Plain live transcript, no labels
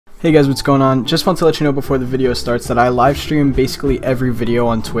Hey guys, what's going on? Just want to let you know before the video starts that I live stream basically every video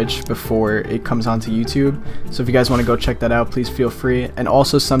on Twitch before it comes onto YouTube. So if you guys want to go check that out, please feel free. And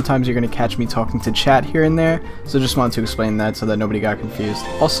also sometimes you're going to catch me talking to chat here and there. So just wanted to explain that so that nobody got confused.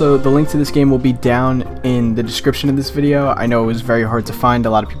 Also, the link to this game will be down in the description of this video. I know it was very hard to find.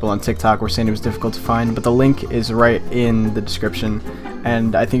 A lot of people on TikTok were saying it was difficult to find, but the link is right in the description.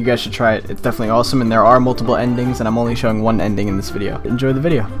 And I think you guys should try it. It's definitely awesome, and there are multiple endings, and I'm only showing one ending in this video. Enjoy the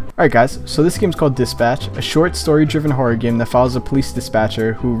video. Alright guys, so this game's called Dispatch, a short story-driven horror game that follows a police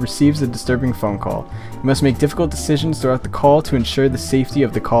dispatcher who receives a disturbing phone call. You must make difficult decisions throughout the call to ensure the safety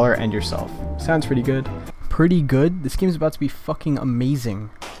of the caller and yourself. Sounds pretty good. Pretty good? This game's about to be fucking amazing.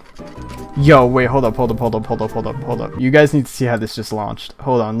 Yo, wait, hold up. You guys need to see how this just launched.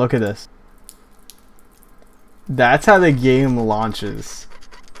 Hold on, look at this. That's how the game launches.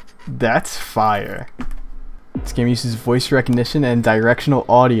 That's fire. This game uses voice recognition and directional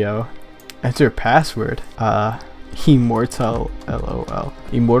audio. Enter password. Immortal LOL.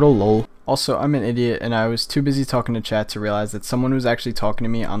 Immortal lol. Also, I'm an idiot and I was too busy talking to chat to realize that someone was actually talking to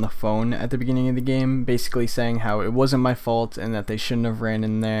me on the phone at the beginning of the game, basically saying how it wasn't my fault and that they shouldn't have ran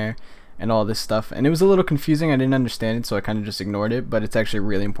in there and all this stuff. And it was a little confusing. I didn't understand it, so I kind of just ignored it, but it's actually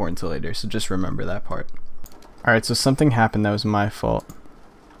really important to later, so just remember that part. Alright, so something happened that was my fault.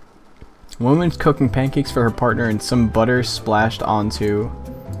 A woman's cooking pancakes for her partner and some butter splashed onto...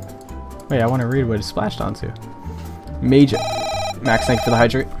 Wait, I want to read what it splashed onto. Major. Max, thank you for the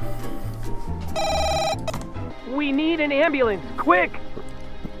hydrate. We need an ambulance, quick!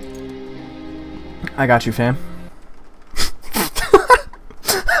 I got you, fam.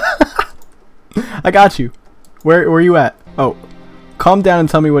 I got you. Where are you at? Oh, calm down and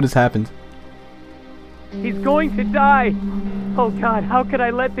tell me what has happened. He's going to die! Oh god, how could I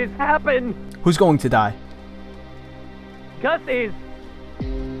let this happen? Who's going to die? Gus is.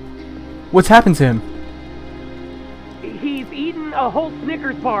 What's happened to him? He's eaten a whole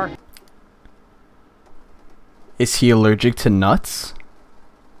Snickers bar. Is he allergic to nuts?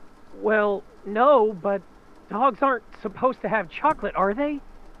 Well, no, but dogs aren't supposed to have chocolate, are they?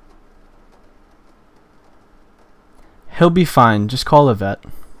 He'll be fine. Just call a vet.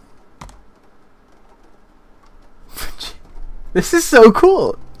 This is so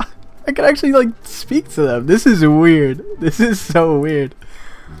cool. I can actually like speak to them. This is weird. This is so weird.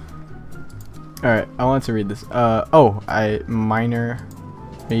 Alright, I want to read this.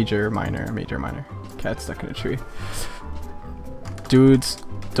 Major. Cat stuck in a tree. Dude's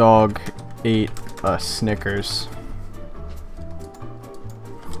dog ate a Snickers.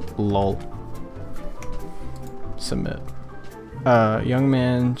 Lol. Submit. Young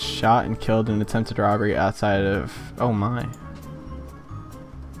man shot and killed in an attempted robbery outside of... Oh my.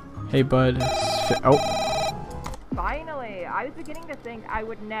 Hey bud. Oh. Finally, I was beginning to think I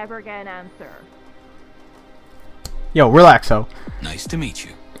would never get an answer. Yo, relax, ho. Nice to meet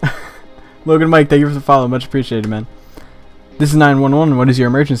you. Logan Mike, thank you for the follow. Much appreciated, man. This is 911. What is your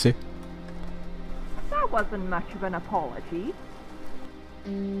emergency? That wasn't much of an apology.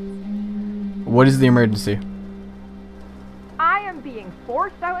 What is the emergency? I am being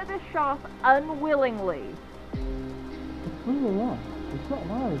forced out of this shop unwillingly.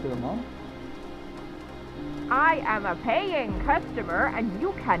 I am a paying customer and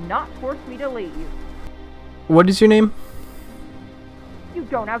you cannot force me to leave. What is your name? You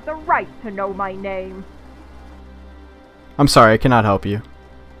don't have the right to know my name. I'm sorry, I cannot help you.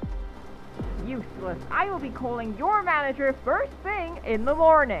 Useless. I will be calling your manager first thing in the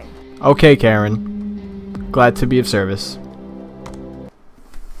morning. Okay, Karen. Glad to be of service.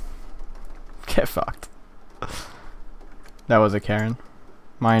 Get fucked. That was a Karen.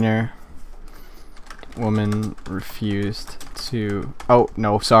 Minor. Woman refused to... Oh,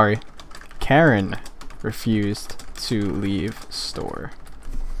 no, sorry. Karen refused to leave store.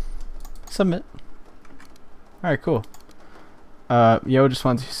 Submit. Alright, cool. Yo, just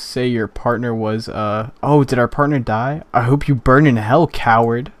wanted to say your partner was, Oh, did our partner die? I hope you burn in hell,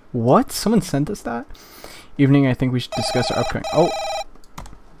 coward. What? Someone sent us that? Evening, I think we should discuss our upcoming... Oh!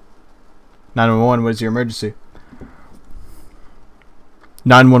 911, what is your emergency?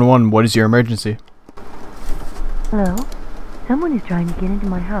 911, what is your emergency? Hello? Someone is trying to get into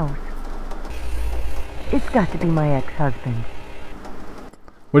my house. It's got to be my ex-husband.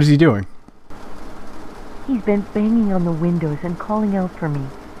 What is he doing? He's been banging on the windows and calling out for me.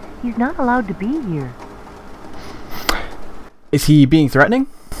 He's not allowed to be here. Is he being threatening?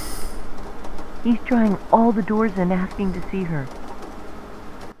 He's trying all the doors and asking to see her.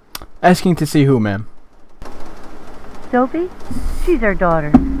 Asking to see who, ma'am? Sophie? She's our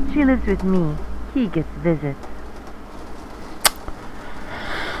daughter. She lives with me. He gets visits.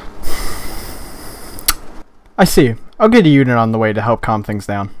 I see. I'll get a unit on the way to help calm things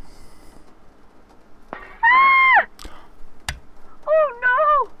down. Ah! Oh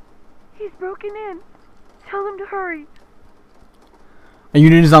no! He's broken in. Tell him to hurry. A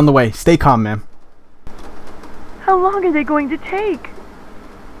unit is on the way. Stay calm, ma'am. How long are they going to take?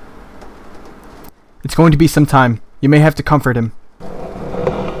 It's going to be some time. You may have to comfort him.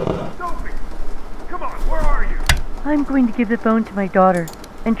 Sophie! Come on, where are you? I'm going to give the phone to my daughter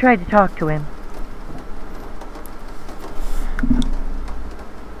and try to talk to him.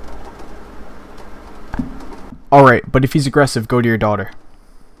 Alright, but if he's aggressive, go to your daughter.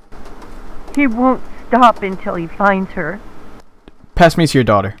 He won't stop until he finds her. Pass me to your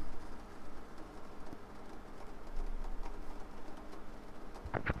daughter.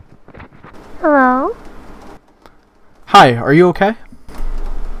 Hello? Hi, are you okay?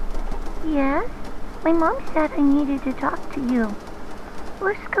 Yes? My mom said I needed to talk to you.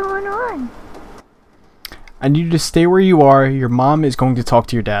 What's going on? I need you to stay where you are. Your mom is going to talk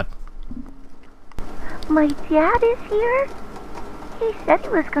to your dad. My dad is here? He said he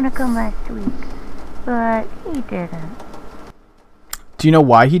was gonna come last week, but he didn't. Do you know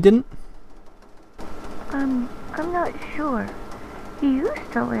why he didn't? I'm not sure. He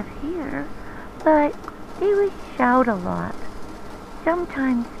used to live here, but he would shout a lot.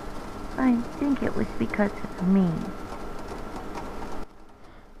 Sometimes I think it was because of me.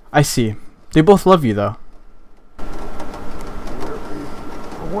 I see. They both love you, though. I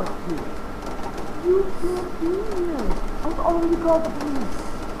want to see it. You can't be here. I've already called the police.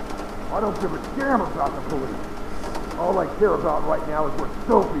 I don't give a damn about the police. All I care about right now is where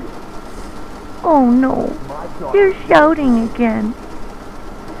Sophie is. Oh no, My daughter. they're shouting again.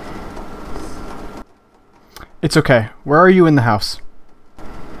 It's okay. Where are you in the house?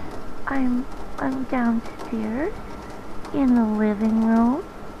 I'm downstairs in the living room.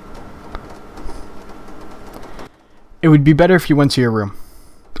 It would be better if you went to your room.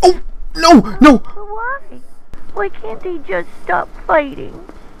 Oh! No! No! But why? Why can't they just stop fighting?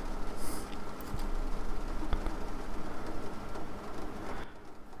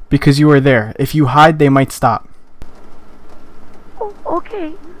 Because you are there. If you hide, they might stop. Oh,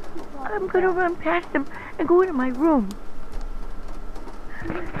 okay. I'm gonna run past them and go into my room.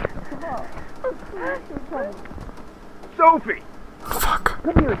 Sophie! Fuck.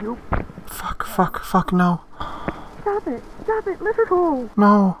 Come here, you. Fuck, no. Stop it, let her go.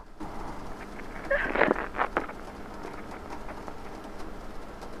 No.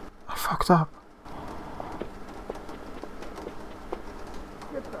 I fucked up.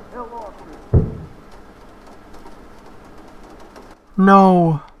 Get the hell off me.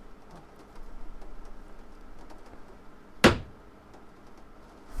 No.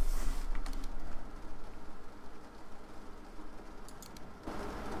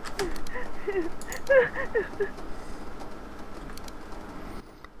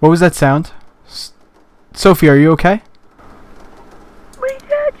 What was that sound? Sophie, are you okay? My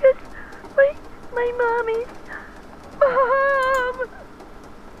dad just... My mommy... Mom!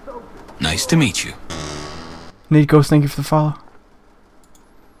 Nice to meet you. Need Ghost, thank you for the follow.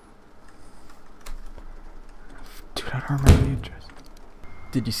 Dude, I don't remember the address.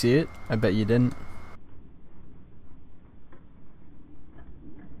 Did you see it? I bet you didn't.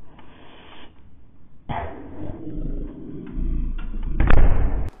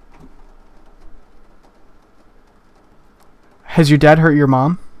 Has your dad hurt your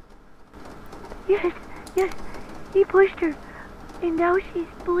mom? Yes, he pushed her, and now she's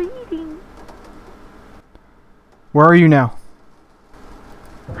bleeding. Where are you now?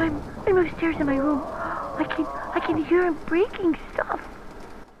 I'm upstairs in my room. I can hear him breaking stuff.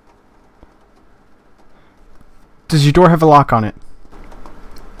 Does your door have a lock on it?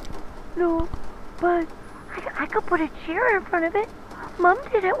 No, but I could put a chair in front of it. Mom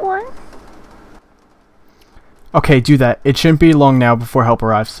did it once. Okay, do that. It shouldn't be long now before help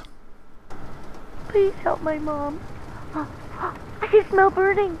arrives. Please help my mom. I can smell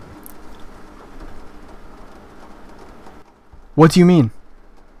burning. What do you mean?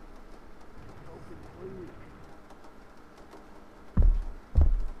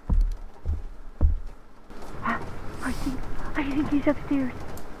 I think he's upstairs.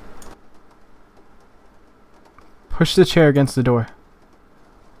 Push the chair against the door.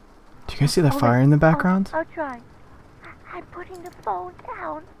 Do you guys see that fire in the background? I'll try. I'm putting the phone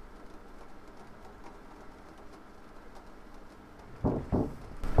down.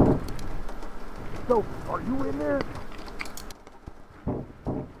 Sophie, are you in there?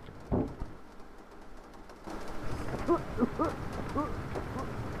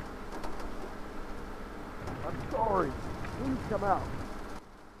 I'm sorry. Please come out.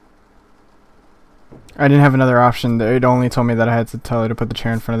 I didn't have another option. It only told me that I had to tell her to put the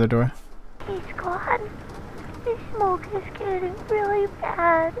chair in front of the door. He's gone. The smoke is getting really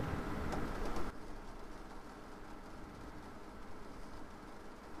bad.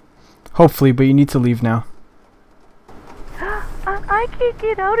 Hopefully, but you need to leave now. I can't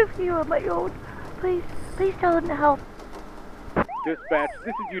get out of here on my own. Please tell him to help. Dispatch,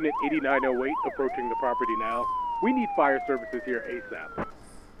 this is Unit 8908 approaching the property now. We need fire services here ASAP.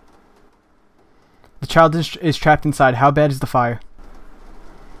 The child is trapped inside. How bad is the fire?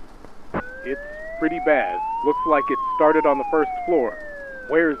 It's pretty bad. Looks like it started on the first floor.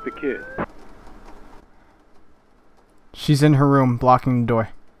 Where's the kid? She's in her room, blocking the door.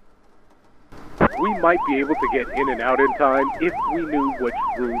 We might be able to get in and out in time if we knew which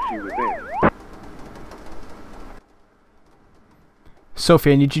room she was in.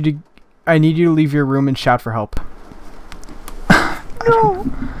 Sophie, I need you to leave your room and shout for help. No,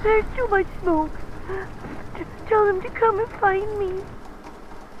 there's too much smoke. Tell them to come and find me.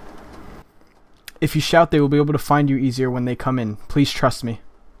 If you shout, they will be able to find you easier when they come in. Please trust me.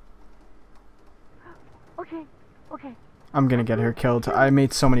 Okay. I'm gonna get her killed. I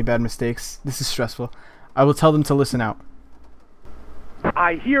made so many bad mistakes. This is stressful. I will tell them to listen out.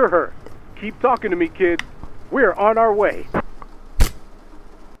 I hear her. Keep talking to me, kid. We're on our way.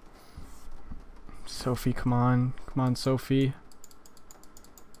 Sophie, come on. Come on, Sophie.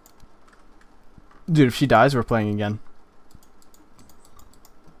 Dude, if she dies, we're playing again.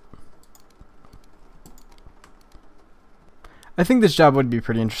 I think this job would be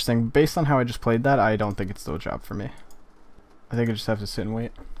pretty interesting. Based on how I just played that, I don't think it's still a job for me. I think I just have to sit and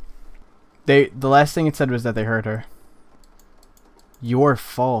wait. The last thing it said was that they heard her. Your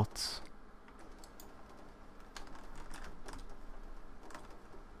fault.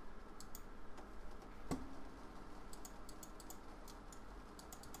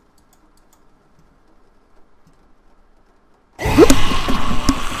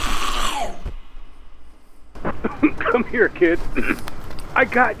 Come here, kid. I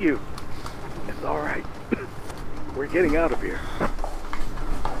got you. It's all right. We're getting out of here.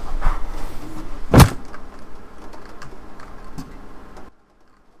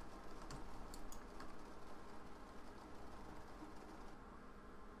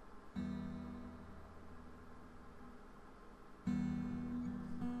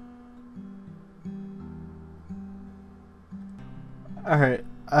 Alright,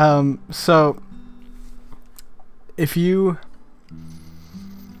 so if you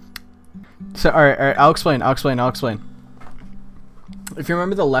alright, I'll explain. If you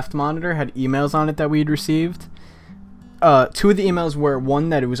remember, the left monitor had emails on it that we had received. Two of the emails were, one,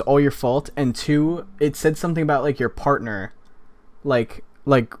 that it was all your fault, and two, it said something about like your partner, like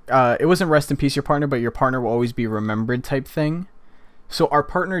it wasn't rest in peace your partner, but your partner will always be remembered type thing. So our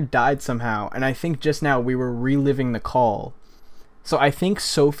partner died somehow, and I think just now we were reliving the call. So I think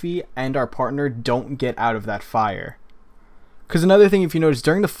Sophie and our partner don't get out of that fire. Because another thing, if you notice,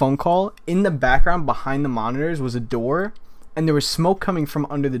 during the phone call, in the background behind the monitors was a door, and there was smoke coming from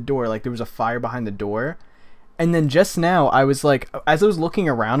under the door, like there was a fire behind the door. And then just now, I was like, as I was looking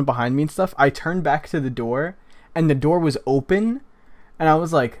around behind me and stuff, I turned back to the door, and the door was open, and I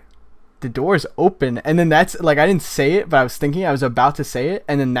was like, the door's open. And then that's, like, I didn't say it, but I was thinking I was about to say it,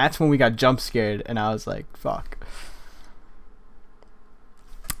 and then that's when we got jump scared, and I was like, fuck.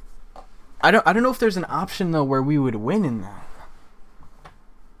 I don't know if there's an option though where we would win in that.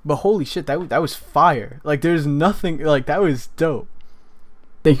 But holy shit, that was fire. Like, there's nothing, like, that was dope.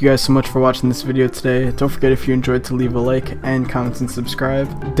 Thank you guys so much for watching this video today. Don't forget, if you enjoyed, to leave a like and comment and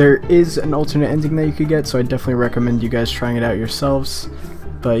subscribe. There is an alternate ending that you could get, so I definitely recommend you guys trying it out yourselves.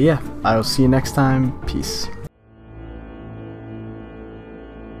 But yeah, I will see you next time. Peace.